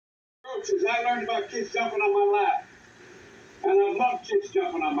coaches, I learned about kids jumping on my lap. And I love kids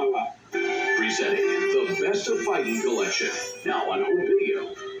jumping on my lap. Presenting the Best of Fighting collection, now on home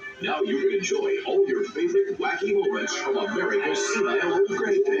video. Now you can enjoy all your favorite wacky moments from America's senile old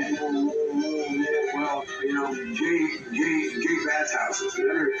grandpa. Well, you know, gay bathhouses.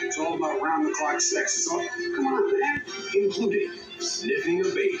 It's all about round-the-clock sex. It's all, come on, man. Including sniffing a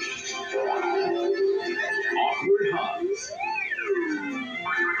baby, awkward hugs,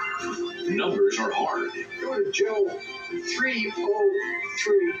 numbers are hard, Go to Joe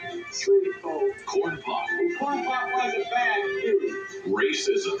 30330. corn pop, And corn pop wasn't bad, dude.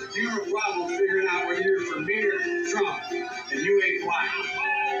 racism, You have a problem figuring out whether you're for me or Trump, and you ain't black.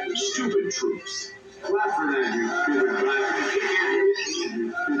 stupid troops, Clap for that, you stupid black man.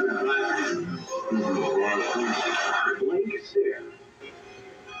 blank stare.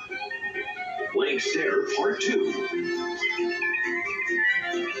 Blank stare part 2.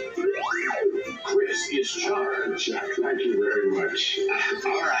 Chris is charged. Thank you very much.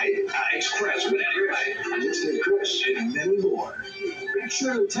 All right, it's Chris, but anyway, I just said Chris. and many more. Make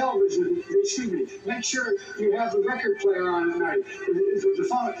sure the television, make sure you have the record player on at night. The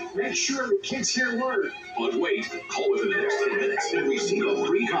phone, make sure the kids hear word. But wait, call within the next 10 minutes and receive a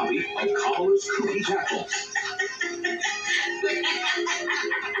free copy of Kamala's Kooky Tackle.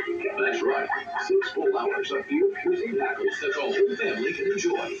 That's right, 6 full hours of ear-piercing tackles that the whole family can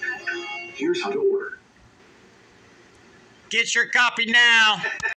enjoy. Here's how to order. Get your copy now.